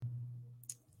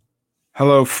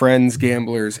Hello, friends,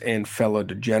 gamblers, and fellow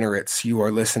degenerates. You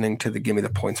are listening to the Gimme the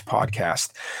Points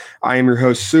podcast. I am your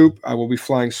host, Soup. I will be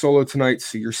flying solo tonight,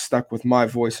 so you're stuck with my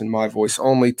voice and my voice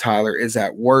only. Tyler is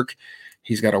at work.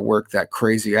 He's got to work that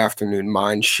crazy afternoon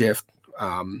mind shift.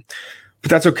 But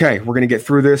that's okay. We're going to get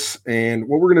through this. And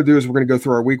what we're going to do is we're going to go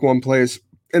through our week one plays,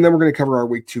 and then we're going to cover our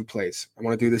week two plays. I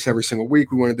want to do this every single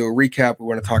week. We want to do a recap. We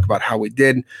want to talk about how we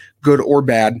did, good or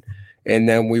bad. And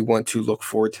then we want to look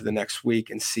forward to the next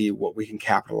week and see what we can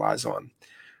capitalize on.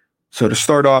 So to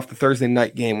start off, the Thursday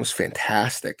night game was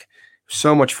fantastic.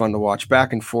 So much fun to watch,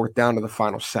 back and forth down to the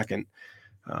final second.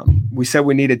 We said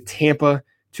we needed Tampa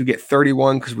to get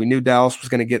 31 because we knew Dallas was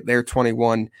going to get their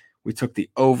 21. We took the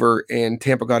over, and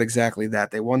Tampa got exactly that.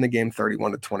 They won the game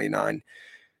 31-29.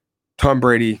 Tom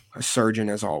Brady, a surgeon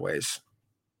as always.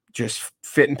 Just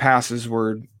fitting passes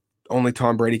where only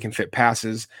Tom Brady can fit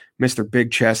passes. Mr.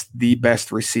 Big Chest, the best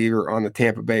receiver on the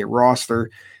Tampa Bay roster,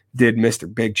 did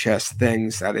Mr. Big Chest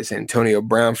things. That is Antonio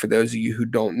Brown, for those of you who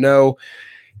don't know.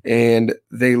 And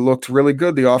they looked really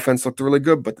good. The offense looked really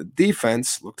good, but the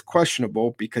defense looked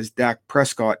questionable because Dak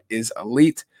Prescott is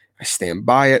elite. I stand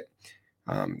by it.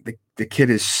 The kid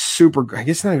is super good. I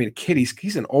guess not even a kid.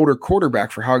 He's an older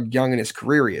quarterback for how young in his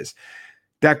career he is.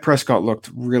 Dak Prescott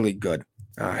looked really good.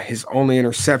 His only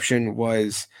interception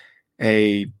was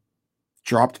a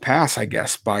dropped pass, I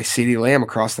guess, by CeeDee Lamb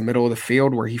across the middle of the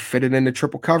field where he fitted into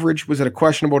triple coverage. Was it a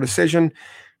questionable decision?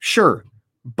 Sure.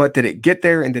 But did it get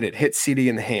there and did it hit CeeDee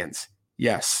in the hands?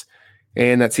 Yes.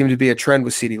 And that seemed to be a trend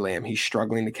with CeeDee Lamb. He's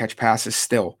struggling to catch passes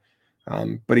still.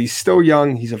 But he's still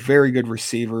young. He's a very good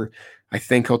receiver. I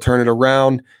think he'll turn it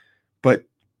around. But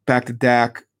back to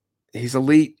Dak, he's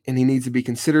elite and he needs to be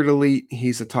considered elite.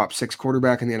 He's a top 6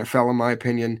 quarterback in the NFL, in my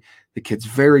opinion. The kid's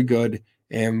very good.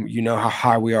 And you know how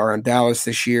high we are on Dallas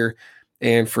this year.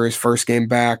 And for his first game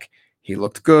back, he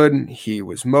looked good. He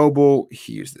was mobile.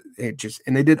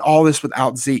 And they did all this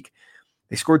without Zeke.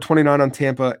 They scored 29 on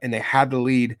Tampa, and they had the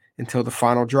lead until the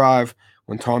final drive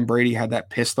when Tom Brady had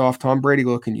that pissed off Tom Brady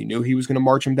look, and you knew he was going to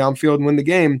march him downfield and win the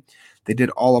game. They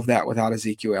did all of that without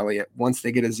Ezekiel Elliott. Once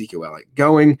they get Ezekiel Elliott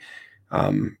going,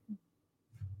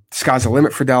 sky's the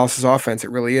limit for Dallas's offense.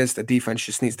 It really is. The defense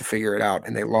just needs to figure it out,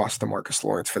 and they lost to Marcus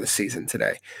Lawrence for the season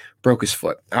today. Broke his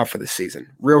foot, out for the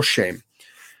season. Real shame.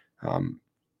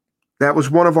 That was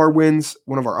one of our wins.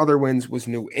 One of our other wins was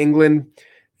New England,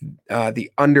 the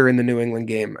under in the New England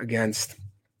game against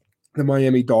the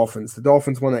Miami Dolphins. The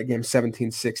Dolphins won that game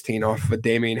 17-16 off of a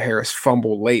Damian Harris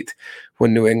fumble late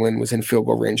when New England was in field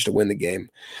goal range to win the game.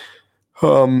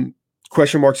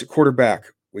 Question marks at quarterback.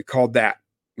 We called that.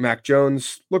 Mac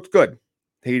Jones looked good.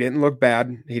 He didn't look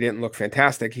bad. He didn't look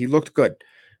fantastic. He looked good.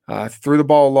 Threw the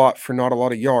ball a lot for not a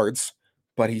lot of yards,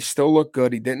 but he still looked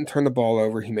good. He didn't turn the ball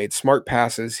over. He made smart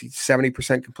passes. He's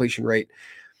 70% completion rate.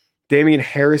 Damian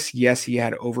Harris, yes, he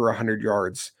had over 100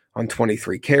 yards on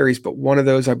 23 carries, but one of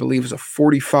those, I believe, was a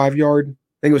 45-yard.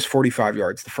 I think it was 45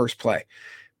 yards, the first play.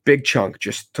 Big chunk,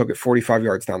 just took it 45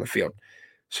 yards down the field.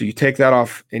 So you take that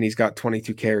off, and he's got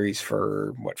 22 carries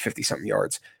for, 50-something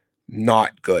yards.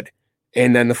 Not good.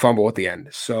 And then the fumble at the end.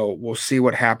 So we'll see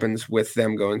what happens with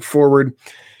them going forward.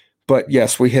 But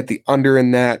yes, we hit the under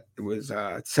in that. It was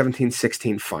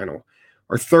 17-16 final.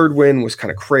 Our third win was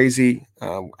kind of crazy.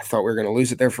 I thought we were going to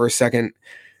lose it there for a second.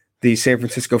 The San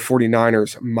Francisco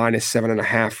 49ers minus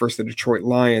 7.5 versus the Detroit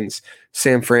Lions.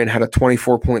 San Fran had a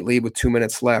 24-point lead with 2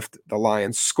 minutes left. The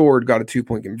Lions scored, got a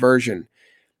 2-point conversion,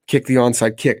 kicked the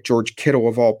onside kick. George Kittle,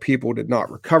 of all people, did not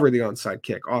recover the onside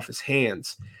kick off his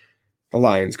hands. The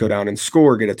Lions go down and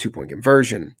score, get a 2-point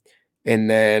conversion. And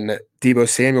then Deebo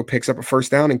Samuel picks up a first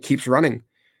down and keeps running.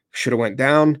 Should have went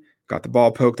down, got the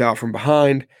ball poked out from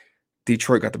behind.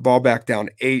 Detroit got the ball back down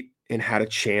 8 and had a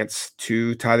chance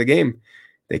to tie the game.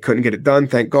 They couldn't get it done,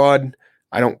 thank God.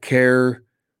 I don't care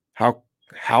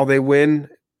how they win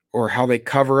or how they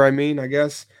cover, I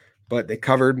guess. But they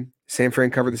covered. San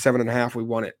Fran covered the 7.5. We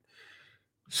won it.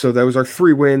 So those are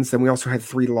 3 wins. Then we also had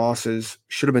 3 losses.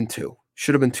 Should have been 2.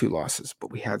 Should have been 2 losses,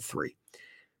 but we had 3.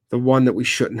 The one that we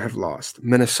shouldn't have lost,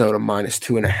 Minnesota minus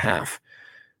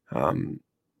 2.5.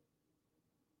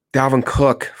 Dalvin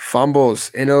Cook fumbles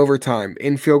in overtime,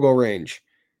 in field goal range,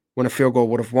 when a field goal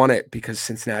would have won it because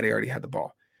Cincinnati already had the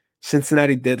ball.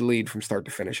 Cincinnati did lead from start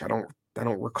to finish. I don't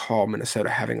recall Minnesota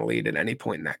having a lead at any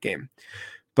point in that game.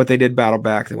 But they did battle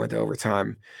back. They went to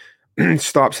overtime.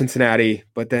 Stopped Cincinnati,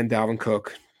 but then Dalvin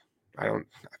Cook.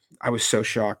 I was so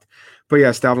shocked. But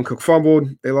yes, Dalvin Cook fumbled.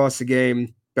 They lost the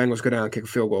game. Bengals go down, kick a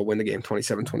field goal, win the game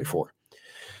 27-24.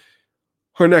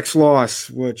 Our next loss,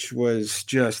 which was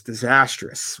just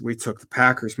disastrous, we took the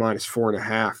Packers minus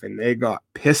 4.5, and they got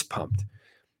piss pumped.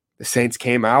 The Saints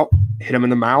came out, hit him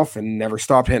in the mouth, and never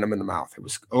stopped hitting him in the mouth. It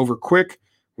was over quick.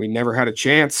 We never had a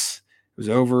chance. It was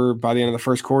over by the end of the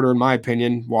first quarter, in my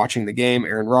opinion, watching the game.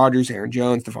 Aaron Rodgers, Aaron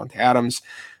Jones, Devontae Adams,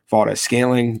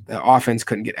 Valdez-Scantling. The offense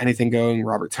couldn't get anything going.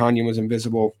 Robert Tonyan was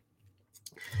invisible.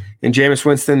 And Jameis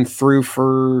Winston threw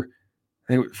for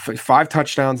 5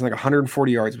 touchdowns and like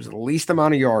 140 yards. It was the least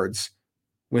amount of yards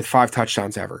with 5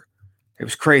 touchdowns ever. It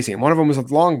was crazy. And one of them was a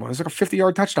long one. It was like a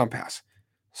 50-yard touchdown pass.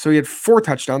 So he had 4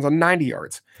 touchdowns on 90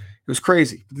 yards. It was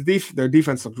crazy. Their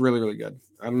defense looked really, really good.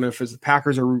 I don't know if it was the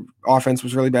Packers' offense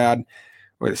was really bad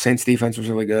or the Saints' defense was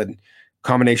really good.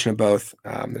 Combination of both.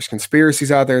 There's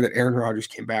conspiracies out there that Aaron Rodgers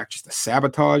came back just to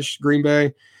sabotage Green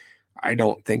Bay. I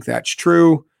don't think that's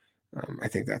true. I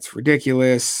think that's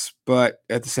ridiculous. But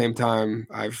at the same time,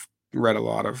 I've read a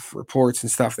lot of reports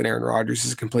and stuff that Aaron Rodgers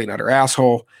is a complete and utter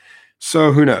asshole.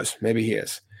 So who knows? Maybe he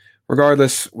is.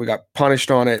 Regardless, we got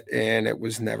punished on it, and it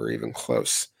was never even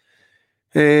close.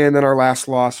 And then our last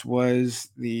loss was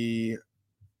the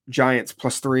Giants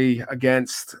 +3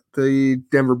 against the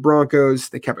Denver Broncos.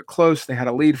 They kept it close. They had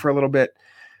a lead for a little bit.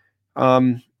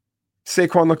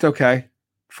 Saquon looked okay.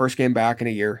 First game back in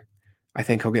a year. I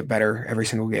think he'll get better every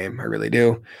single game. I really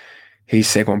do. He's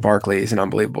Saquon Barkley. He's an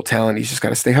unbelievable talent. He's just got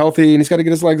to stay healthy, and he's got to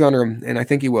get his legs under him, and I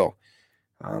think he will.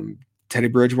 Teddy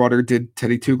Bridgewater did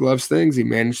Teddy Two Gloves things. He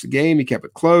managed the game. He kept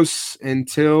it close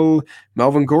until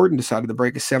Melvin Gordon decided to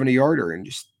break a 70-yarder and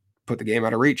just put the game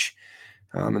out of reach.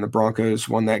 And the Broncos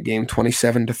won that game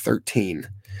 27-13.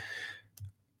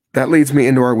 That leads me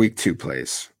into our week 2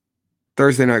 plays.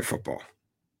 Thursday Night Football.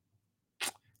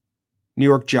 New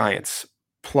York Giants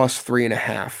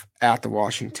 +3.5 at the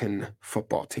Washington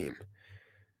Football Team.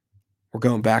 We're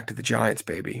going back to the Giants,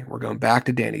 baby. We're going back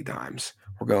to Danny Dimes.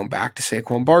 We're going back to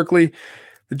Saquon Barkley.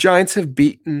 The Giants have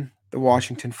beaten the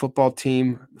Washington Football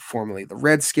Team, formerly the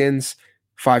Redskins,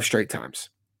 5 straight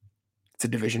times. It's a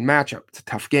division matchup. It's a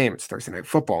tough game. It's Thursday Night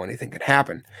Football. Anything can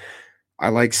happen. I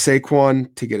like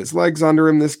Saquon to get his legs under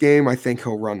him this game. I think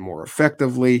he'll run more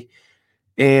effectively.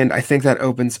 And I think that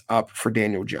opens up for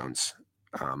Daniel Jones.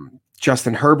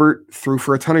 Justin Herbert threw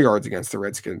for a ton of yards against the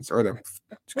Redskins, or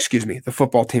the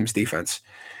football team's defense.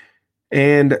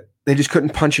 And they just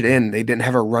couldn't punch it in. They didn't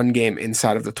have a run game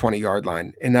inside of the 20-yard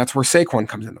line. And that's where Saquon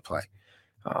comes into play.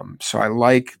 So I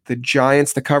like the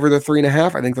Giants to cover the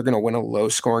 3.5. I think they're going to win a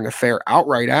low-scoring affair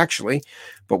outright, actually.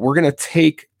 But we're going to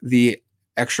take the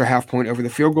extra half point over the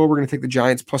field goal. We're going to take the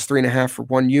Giants +3.5 for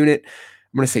 1 unit.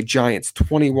 I'm going to say Giants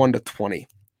 21-20.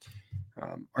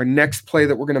 Our next play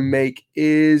that we're going to make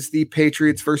is the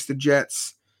Patriots versus the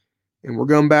Jets. And we're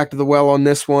going back to the well on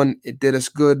this one. It did us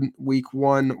good week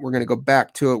 1. We're going to go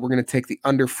back to it. We're going to take the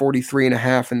under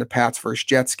 43.5 in the Pats versus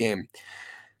Jets game.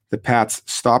 The Pats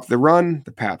stopped the run.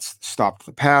 The Pats stopped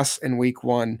the pass in week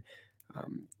 1.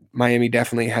 Miami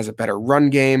definitely has a better run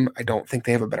game. I don't think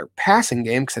they have a better passing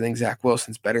game because I think Zach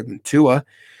Wilson's better than Tua.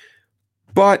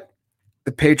 But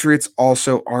the Patriots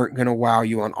also aren't going to wow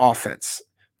you on offense.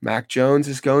 Mac Jones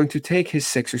is going to take his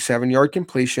 6 or 7 yard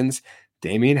completions.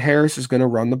 Damian Harris is going to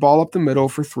run the ball up the middle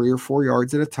for 3 or 4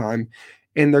 yards at a time,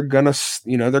 and they're going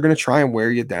to try and wear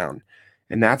you down.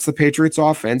 And that's the Patriots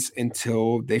offense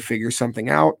until they figure something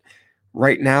out.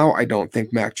 Right now, I don't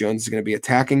think Mac Jones is going to be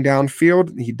attacking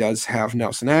downfield. He does have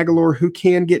Nelson Aguilar who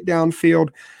can get downfield,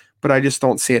 but I just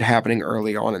don't see it happening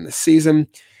early on in the season.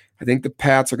 I think the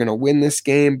Pats are going to win this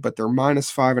game, but they're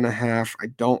 -5.5. I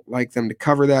don't like them to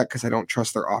cover that because I don't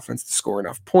trust their offense to score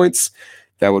enough points.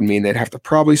 That would mean they'd have to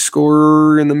probably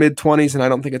score in the mid-20s, and I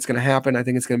don't think it's going to happen. I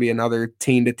think it's going to be another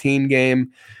teen-to-teen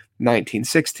game,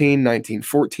 19-16,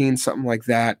 19-14, something like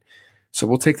that. So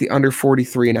we'll take the under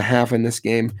 43.5 in this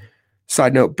game.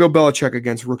 Side note, Bill Belichick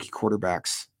against rookie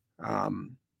quarterbacks.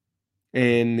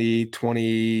 In the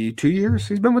 22 years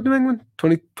he's been with New England,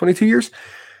 22 years?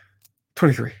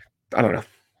 23. I don't know.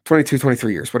 22,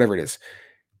 23 years, whatever it is.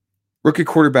 Rookie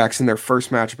quarterbacks in their first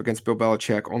matchup against Bill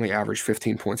Belichick only averaged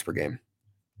 15 points per game.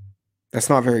 That's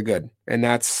not very good. And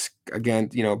that's, again,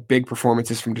 big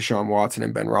performances from Deshaun Watson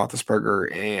and Ben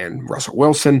Roethlisberger and Russell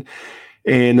Wilson.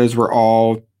 And those were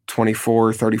all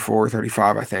 24, 34,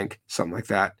 35, I think, something like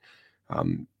that.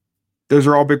 Those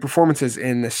are all big performances,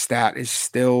 and the stat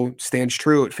still stands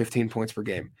true at 15 points per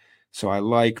game. So I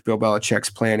like Bill Belichick's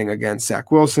planning against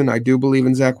Zach Wilson. I do believe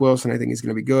in Zach Wilson. I think he's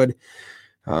going to be good.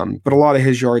 But a lot of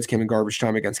his yards came in garbage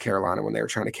time against Carolina when they were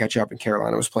trying to catch up, and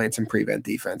Carolina was playing some prevent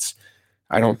defense.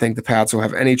 I don't think the Pats will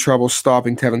have any trouble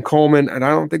stopping Tevin Coleman, and I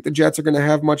don't think the Jets are going to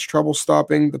have much trouble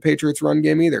stopping the Patriots' run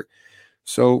game either.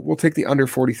 So we'll take the under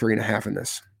 43.5 in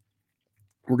this.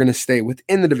 We're going to stay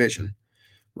within the division.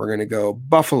 We're going to go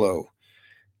Buffalo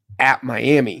at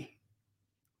Miami.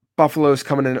 Buffalo's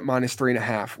coming in at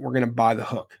 -3.5. We're going to buy the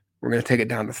hook. We're going to take it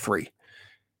down to 3.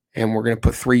 And we're going to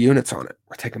put 3 units on it.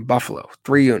 We're taking Buffalo,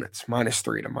 3 units,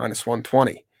 -3 to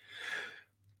 -120.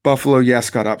 Buffalo,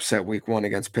 yes, got upset week 1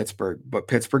 against Pittsburgh, but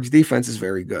Pittsburgh's defense is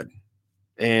very good.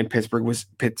 And Pittsburgh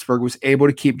was able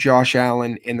to keep Josh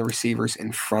Allen and the receivers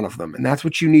in front of them. And that's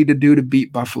what you need to do to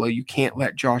beat Buffalo. You can't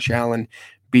let Josh Allen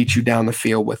beat you down the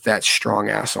field with that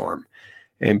strong-ass arm.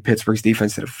 And Pittsburgh's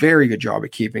defense did a very good job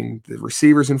of keeping the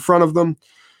receivers in front of them.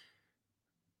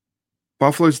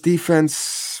 Buffalo's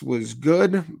defense was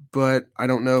good, but I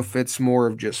don't know if it's more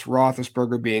of just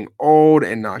Roethlisberger being old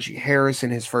and Najee Harris in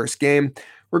his first game.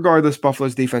 Regardless,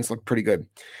 Buffalo's defense looked pretty good.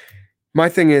 My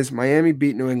thing is, Miami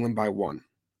beat New England by 1.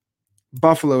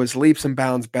 Buffalo is leaps and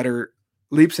bounds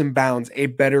a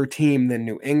better team than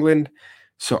New England.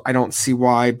 So I don't see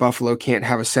why Buffalo can't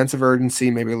have a sense of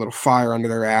urgency, maybe a little fire under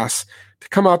their ass to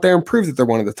come out there and prove that they're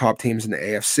one of the top teams in the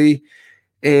AFC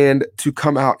and to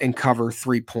come out and cover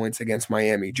 3 points against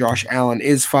Miami. Josh Allen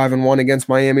is 5-1 against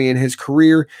Miami in his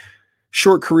career.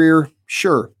 Short career,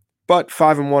 sure, but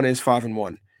 5-1 is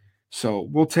 5-1. So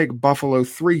we'll take Buffalo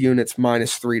 3 units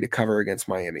 -3 to cover against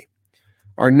Miami.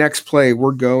 Our next play,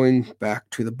 we're going back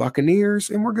to the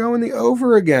Buccaneers, and we're going the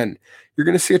over again. You're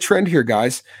going to see a trend here,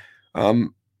 guys.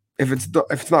 If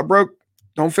it's not broke,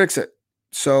 don't fix it.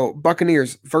 So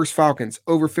Buccaneers versus Falcons,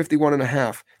 over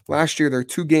 51.5. Last year, their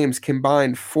 2 games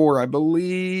combined for, I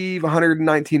believe,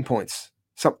 119 points.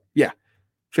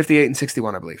 58 and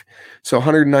 61, I believe. So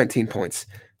 119 points.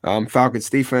 Falcons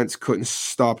defense couldn't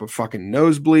stop a fucking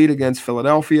nosebleed against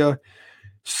Philadelphia.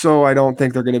 So I don't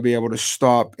think they're going to be able to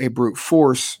stop a brute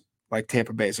force like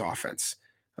Tampa Bay's offense.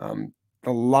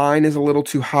 The line is a little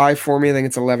too high for me. I think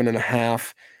it's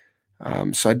 11.5.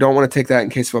 So I don't want to take that in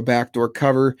case of a backdoor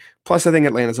cover. Plus, I think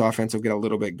Atlanta's offense will get a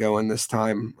little bit going this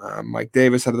time. Mike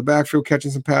Davis out of the backfield catching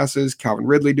some passes. Calvin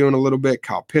Ridley doing a little bit.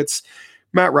 Kyle Pitts.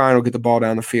 Matt Ryan will get the ball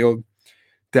down the field.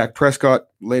 Dak Prescott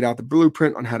laid out the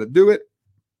blueprint on how to do it.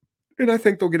 And I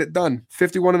think they'll get it done.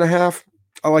 51.5.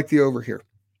 I like the over here.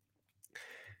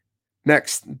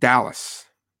 Next, Dallas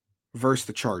versus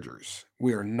the Chargers.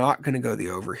 We are not going to go the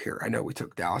over here. I know we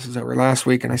took Dallas's over last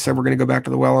week, and I said we're going to go back to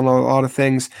the well on a lot of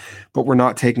things, but we're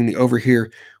not taking the over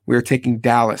here. We are taking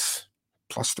Dallas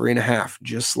 +3.5,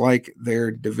 just like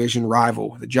their division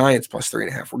rival, the Giants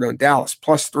 +3.5. We're going Dallas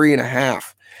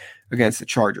 +3.5 against the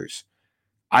Chargers.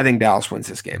 I think Dallas wins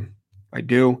this game. I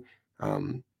do.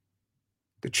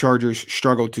 The Chargers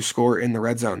struggled to score in the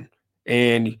red zone,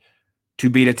 and to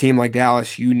beat a team like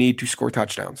Dallas, you need to score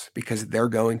touchdowns because they're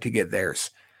going to get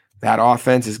theirs. That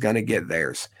offense is going to get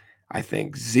theirs. I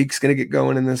think Zeke's going to get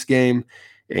going in this game.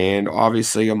 And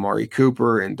obviously Amari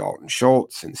Cooper and Dalton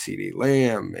Schultz and CeeDee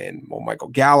Lamb and Michael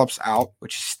Gallup's out,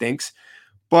 which stinks.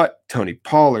 But Tony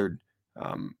Pollard,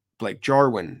 Blake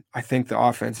Jarwin, I think the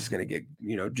offense is going to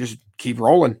get, just keep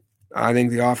rolling. I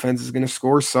think the offense is going to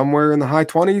score somewhere in the high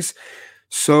 20s.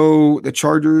 So the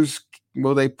Chargers,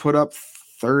 will they put up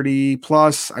 30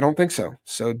 plus? I don't think so.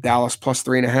 So Dallas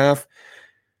 +3.5.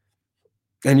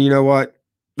 And you know what?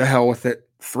 The hell with it.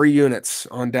 3 units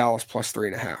on Dallas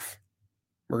 +3.5.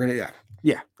 We're going to,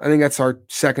 yeah. I think that's our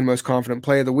second most confident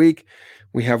play of the week.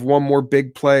 We have one more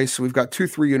big play. So we've got 2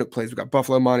 3-unit plays. We've got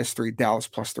Buffalo -3, Dallas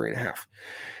 +3.5.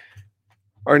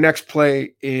 Our next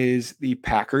play is the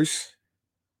Packers,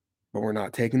 but we're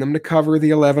not taking them to cover the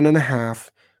 11.5.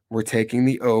 We're taking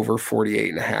the over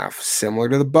 48.5. Similar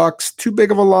to the Bucks, too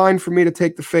big of a line for me to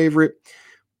take the favorite.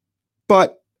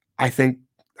 But I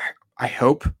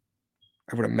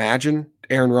would imagine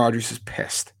Aaron Rodgers is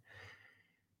pissed.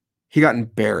 He got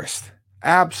embarrassed,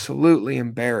 absolutely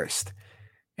embarrassed.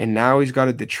 And now he's got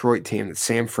a Detroit team that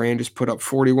Sam Fran just put up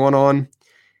 41 on.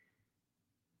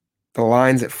 The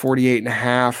line's at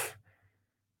 48.5.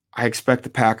 I expect the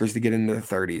Packers to get into the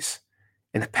 30s.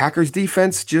 And the Packers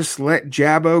defense just let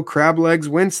Jabbo Crab Legs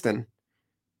Winston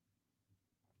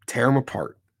tear them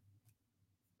apart.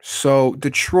 So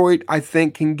Detroit, I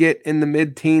think, can get in the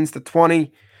mid-teens to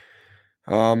 20.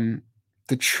 We're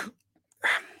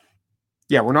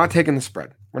not taking the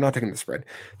spread.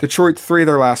 Detroit, 3 of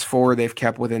their last 4, they've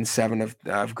kept within 7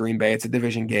 of Green Bay. It's a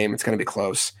division game. It's going to be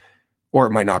close, or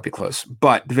it might not be close.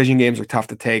 But division games are tough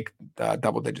to take,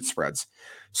 double-digit spreads.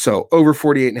 So over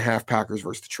 48.5 Packers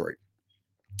versus Detroit.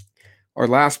 Our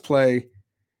last play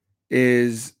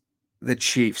is the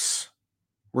Chiefs.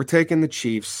 We're taking the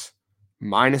Chiefs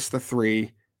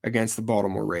 -3 against the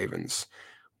Baltimore Ravens.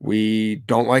 We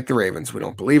don't like the Ravens. We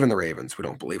don't believe in the Ravens. We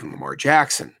don't believe in Lamar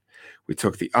Jackson. We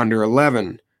took the under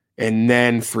 11, and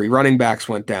then 3 running backs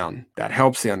went down. That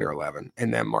helps the under 11.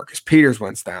 And then Marcus Peters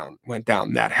went down.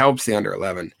 That helps the under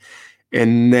 11.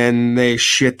 And then they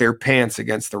shit their pants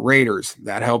against the Raiders.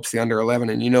 That helps the under 11.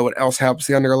 And you know what else helps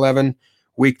the under 11?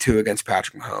 Week 2 against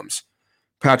Patrick Mahomes.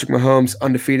 Patrick Mahomes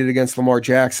undefeated against Lamar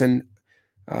Jackson,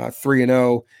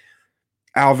 3-0.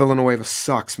 Al Villanueva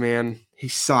sucks, man. He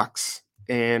sucks.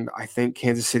 And I think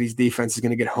Kansas City's defense is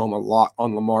going to get home a lot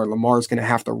on Lamar. Lamar's going to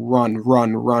have to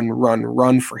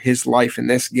run for his life in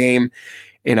this game.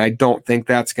 And I don't think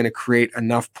that's going to create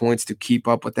enough points to keep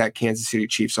up with that Kansas City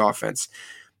Chiefs offense.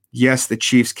 Yes, the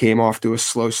Chiefs came off to a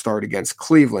slow start against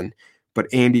Cleveland, but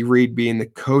Andy Reid, being the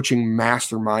coaching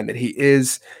mastermind that he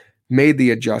is, made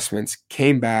the adjustments,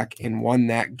 came back and won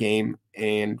that game,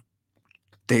 and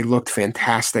they looked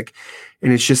fantastic.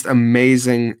 And it's just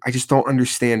amazing. I just don't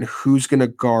understand who's going to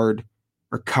guard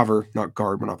or cover, not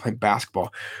guard, we're not playing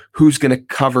basketball, who's going to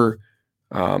cover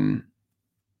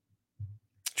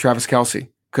Travis Kelce.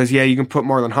 Because, yeah, you can put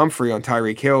Marlon Humphrey on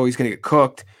Tyreek Hill. He's going to get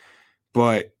cooked.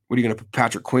 But what are you going to put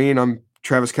Patrick Queen on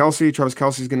Travis Kelce? Travis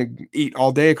Kelce's going to eat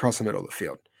all day across the middle of the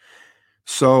field.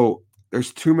 So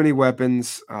there's too many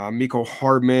weapons. Mecole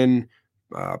Hardman,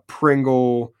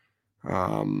 Pringle,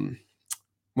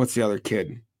 what's the other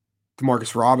kid?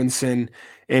 Demarcus Robinson,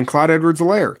 and Clyde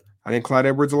Edwards-Helaire. I think Clyde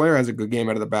Edwards-Helaire has a good game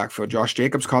out of the backfield. Josh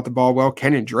Jacobs caught the ball well.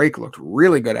 Kenyon Drake looked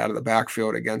really good out of the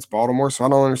backfield against Baltimore, so I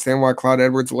don't understand why Clyde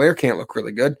Edwards-Helaire can't look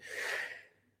really good.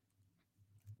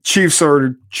 Chiefs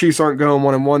aren't going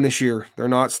 1-1 this year. They're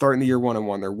not starting the year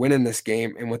 1-1. They're winning this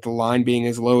game, and with the line being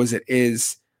as low as it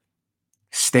is,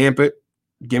 stamp it.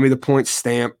 Give me the point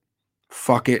stamp.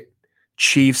 Fuck it.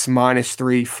 Chiefs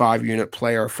 -3, 5-unit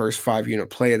play, our first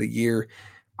 5-unit play of the year.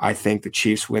 I think the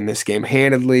Chiefs win this game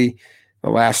handedly.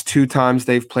 The last 2 times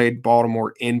they've played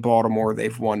Baltimore in Baltimore,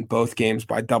 they've won both games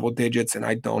by double digits, and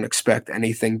I don't expect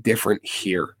anything different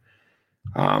here.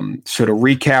 So to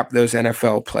recap those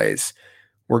NFL plays,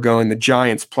 we're going the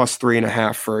Giants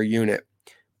 +3.5 for a unit.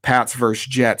 Pats versus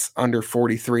Jets under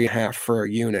 43.5 for a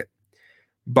unit.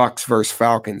 Bucks versus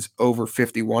Falcons over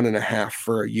 51.5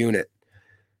 for a unit.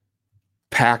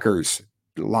 Packers,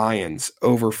 Lions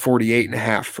over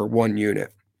 48.5 for 1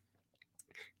 unit.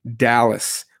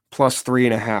 Dallas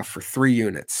 +3.5 for 3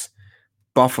 units.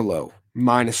 Buffalo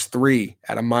 -3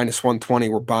 at a -120.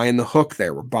 We're buying the hook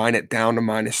there. We're buying it down to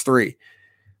 -3.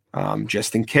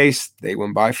 Just in case they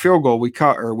win by a field goal, we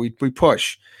cut or we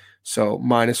push. So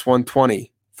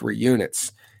 -120, 3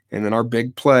 units. And then our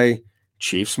big play,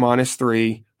 Chiefs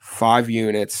 -3, 5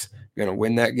 units. Going to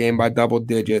win that game by double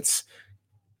digits.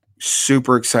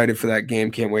 Super excited for that game.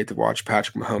 Can't wait to watch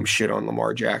Patrick Mahomes shit on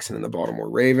Lamar Jackson and the Baltimore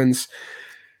Ravens.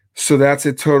 So that's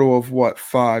a total of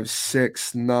 5,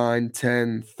 6, 9,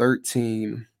 10,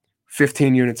 13,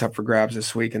 15 units up for grabs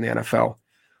this week in the NFL.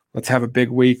 Let's have a big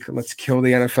week. Let's kill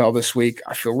the NFL this week.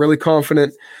 I feel really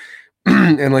confident.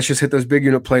 And let's just hit those big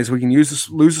unit plays. We can lose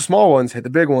the small ones, hit the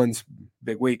big ones.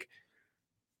 Big week.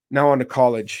 Now on to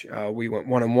college. We went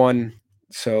 1-1.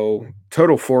 So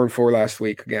total 4-4 last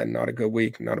week. Again, not a good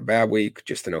week, not a bad week,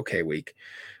 just an okay week.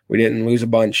 We didn't lose a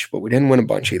bunch, but we didn't win a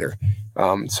bunch either.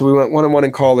 So we went 1-1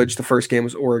 in college. The first game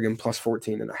was Oregon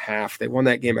 +14.5. They won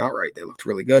that game outright. They looked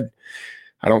really good.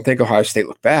 I don't think Ohio State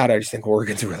looked bad. I just think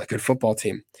Oregon's a really good football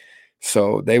team.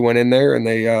 So they went in there and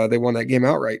they won that game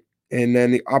outright. And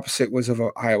then the opposite was of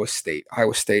Iowa State.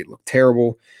 Iowa State looked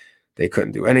terrible. They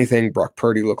couldn't do anything. Brock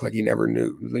Purdy looked like he never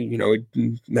knew,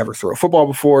 he'd never throw a football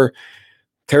before.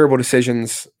 Terrible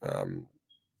decisions.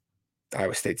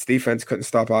 Iowa State's defense couldn't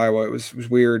stop Iowa. It was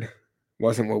weird.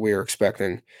 Wasn't what we were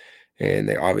expecting. And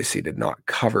they obviously did not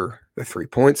cover the 3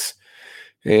 points.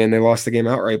 And they lost the game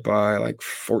outright by like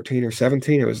 14 or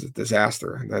 17. It was a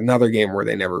disaster. Another game where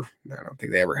I don't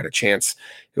think they ever had a chance.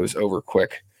 It was over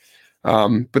quick.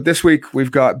 But this week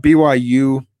we've got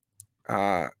BYU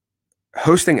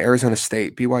hosting Arizona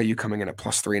State. BYU coming in at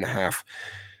 +3.5.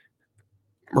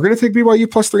 We're going to take BYU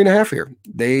 +3.5 here.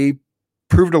 They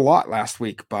proved a lot last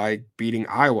week by beating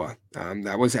Iowa.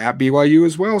 That was at BYU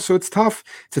as well, so it's tough.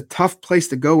 It's a tough place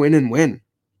to go in and win.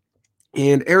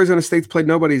 And Arizona State's played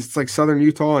nobodies. It's like Southern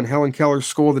Utah and Helen Keller's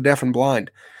School of the Deaf and Blind.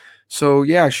 So,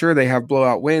 yeah, sure, they have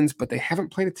blowout wins, but they haven't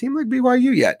played a team like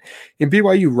BYU yet. And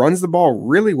BYU runs the ball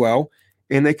really well,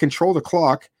 and they control the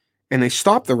clock, and they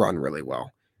stop the run really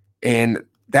well. And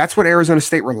that's what Arizona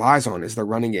State relies on is their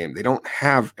running game. They don't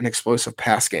have an explosive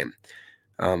pass game.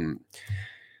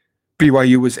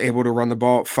 BYU was able to run the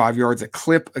ball 5 yards a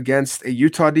clip against a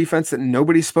Utah defense that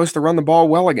nobody's supposed to run the ball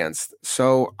well against.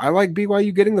 So I like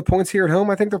BYU getting the points here at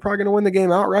home. I think they're probably going to win the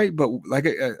game outright. But like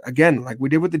we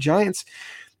did with the Giants,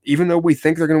 even though we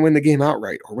think they're going to win the game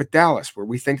outright, or with Dallas, where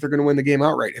we think they're going to win the game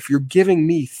outright, if you're giving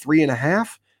me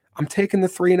 3.5, I'm taking the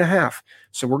 3.5.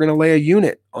 So we're going to lay a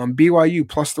unit on BYU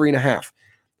 +3.5.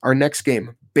 Our next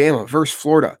game, Bama versus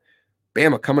Florida.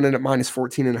 Bama coming in at minus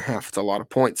 14.5. It's a lot of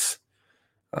points.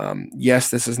 Yes,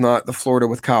 this is not the Florida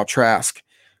with Kyle Trask.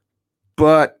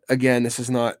 But again, this is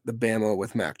not the Bama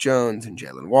with Mac Jones and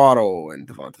Jalen Waddle and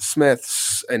Devonta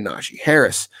Smith and Najee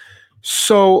Harris.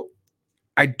 So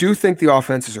I do think the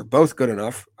offenses are both good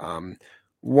enough.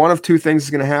 One of two things is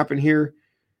going to happen here.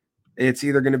 It's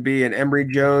either going to be an Emory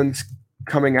Jones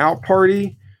coming out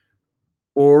party,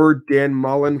 or Dan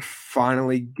Mullen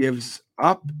finally gives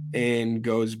up and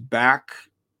goes back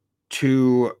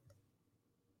to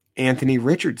Anthony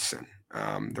Richardson,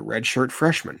 the redshirt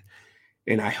freshman.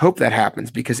 And I hope that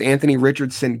happens because Anthony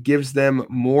Richardson gives them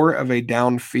more of a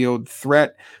downfield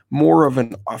threat, more of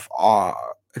an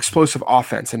explosive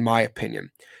offense, in my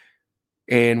opinion.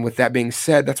 And with that being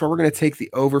said, that's why we're going to take the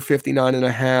over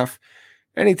 59.5.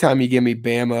 Anytime you give me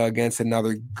Bama against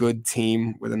another good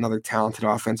team with another talented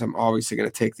offense, I'm obviously going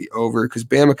to take the over because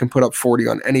Bama can put up 40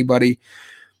 on anybody.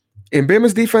 And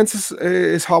Bama's defense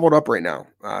is hobbled up right now.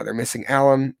 They're missing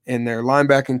Allen in their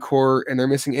linebacking core, and they're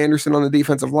missing Anderson on the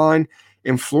defensive line.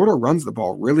 And Florida runs the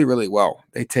ball really, really well.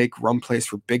 They take run plays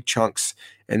for big chunks,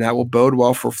 and that will bode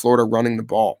well for Florida running the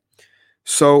ball.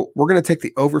 So we're going to take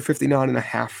the over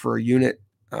 59.5 for a unit.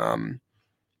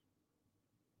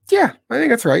 Yeah, I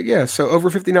think that's right. Yeah, so over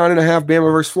 59.5,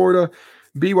 Bama versus Florida.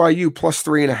 BYU plus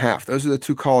 3.5. Those are the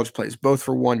two college plays, both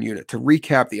for one unit. To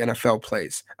recap the NFL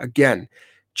plays, again,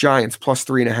 Giants plus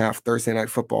 3.5 Thursday Night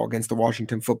Football against the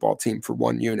Washington football team for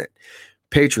one unit.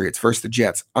 Patriots versus the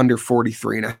Jets, under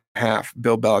 43.5.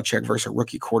 Bill Belichick versus a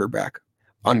rookie quarterback,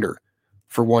 under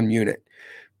for one unit.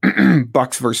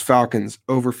 Bucks versus Falcons,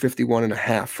 over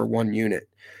 51.5 for one unit.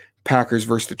 Packers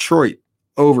versus Detroit,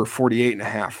 over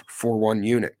 48.5 for one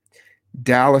unit.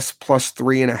 Dallas plus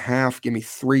 3.5. Give me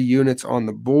 3 units on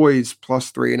the boys,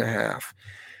 plus 3.5.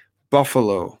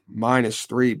 Buffalo,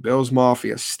 -3. Bills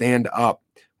Mafia, stand up.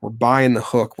 We're buying the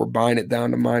hook. We're buying it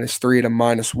down to -3 to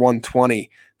 -120.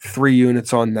 3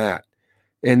 units on that.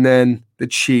 And then the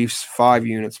Chiefs, 5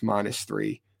 units,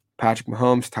 -3. Patrick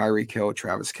Mahomes, Tyreek Hill,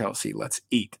 Travis Kelce. Let's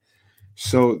eat.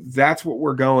 So that's what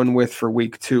we're going with for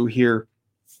week 2 here.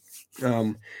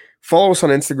 Follow us on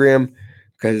Instagram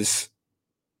because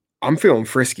I'm feeling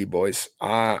frisky, boys.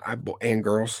 And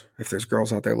girls. If there's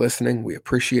girls out there listening, we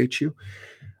appreciate you.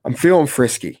 I'm feeling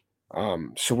frisky.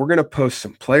 So we're going to post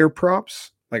some player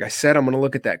props. Like I said, I'm going to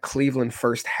look at that Cleveland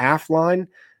first half line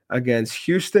against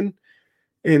Houston.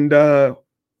 And I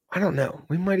don't know.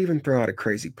 We might even throw out a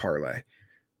crazy parlay.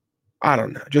 I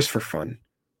don't know. Just for fun.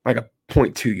 Like a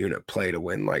 0.2 unit play to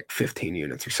win like 15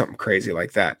 units or something crazy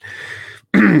like that.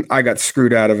 I got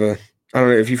screwed out of I don't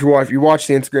know if you watched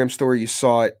the Instagram story, you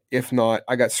saw it. If not,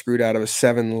 I got screwed out of a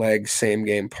 7-leg same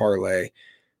game parlay.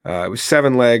 It was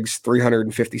 7 legs,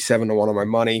 357 to 1 on my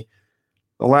money.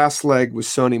 The last leg was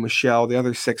Sony Michel. The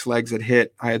other 6 legs had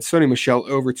hit. I had Sony Michel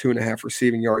over 2.5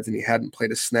 receiving yards, and he hadn't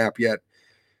played a snap yet.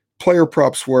 Player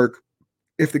props work.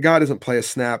 If the guy doesn't play a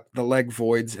snap, the leg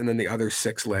voids, and then the other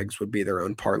 6 legs would be their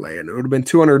own parlay. And it would have been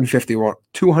 250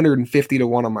 to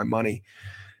 1 on my money.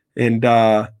 And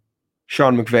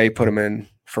Sean McVay put him in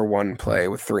for one play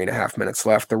with 3.5 minutes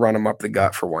left to run him up the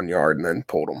gut for 1 yard and then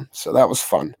pulled him. So that was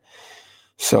fun.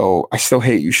 So I still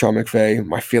hate you, Sean McVay.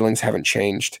 My feelings haven't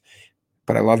changed,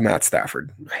 but I love Matt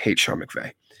Stafford. I hate Sean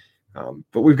McVay.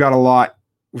 But we've got a lot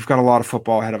of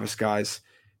football ahead of us, guys,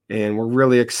 and we're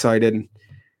really excited.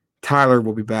 Tyler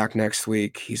will be back next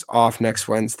week. He's off next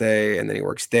Wednesday, and then he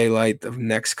works daylight the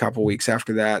next couple weeks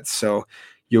after that. So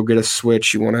you'll get a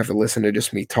switch. You won't have to listen to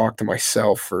just me talk to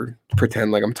myself or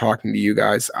pretend like I'm talking to you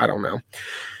guys. I don't know.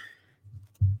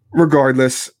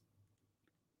 Regardless,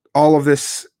 all of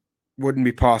this wouldn't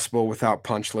be possible without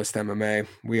Punch List MMA.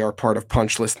 We are part of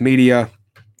Punch List Media,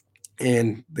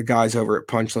 and the guys over at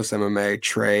Punch List MMA,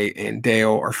 Trey and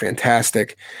Dale, are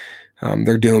fantastic.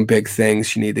 They're doing big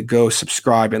things. You need to go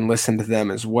subscribe and listen to them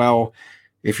as well.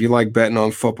 If you like betting on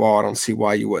football, I don't see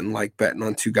why you wouldn't like betting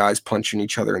on 2 guys punching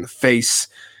each other in the face.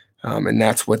 And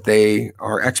that's what they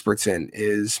are experts in,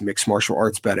 is mixed martial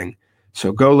arts betting.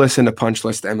 So go listen to Punch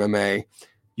List MMA.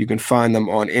 You can find them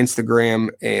on Instagram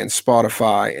and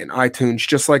Spotify and iTunes,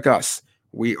 just like us.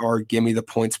 We are Gimme the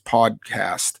Points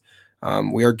podcast.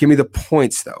 We are Gimme the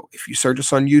Points, though. If you search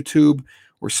us on YouTube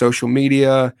or social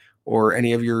media or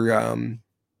any of your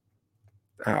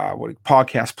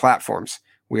podcast platforms,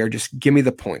 we are just Gimme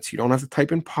the Points. You don't have to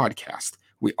type in podcast.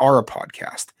 We are a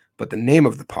podcast, but the name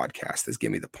of the podcast is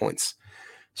Gimme the Points.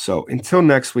 So until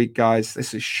next week, guys,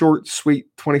 this is short, sweet,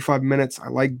 25 minutes. I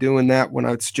like doing that when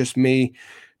it's just me.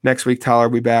 Next week, Tyler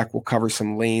will be back. We'll cover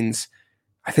some leans.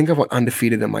 I think I went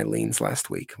undefeated in my leans last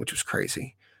week, which was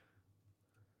crazy.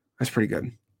 That's pretty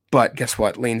good. But guess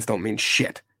what? Lanes don't mean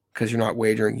shit because you're not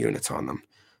wagering units on them.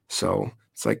 So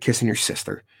it's like kissing your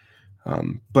sister.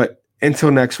 But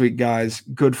until next week, guys,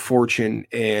 good fortune,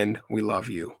 and we love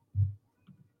you.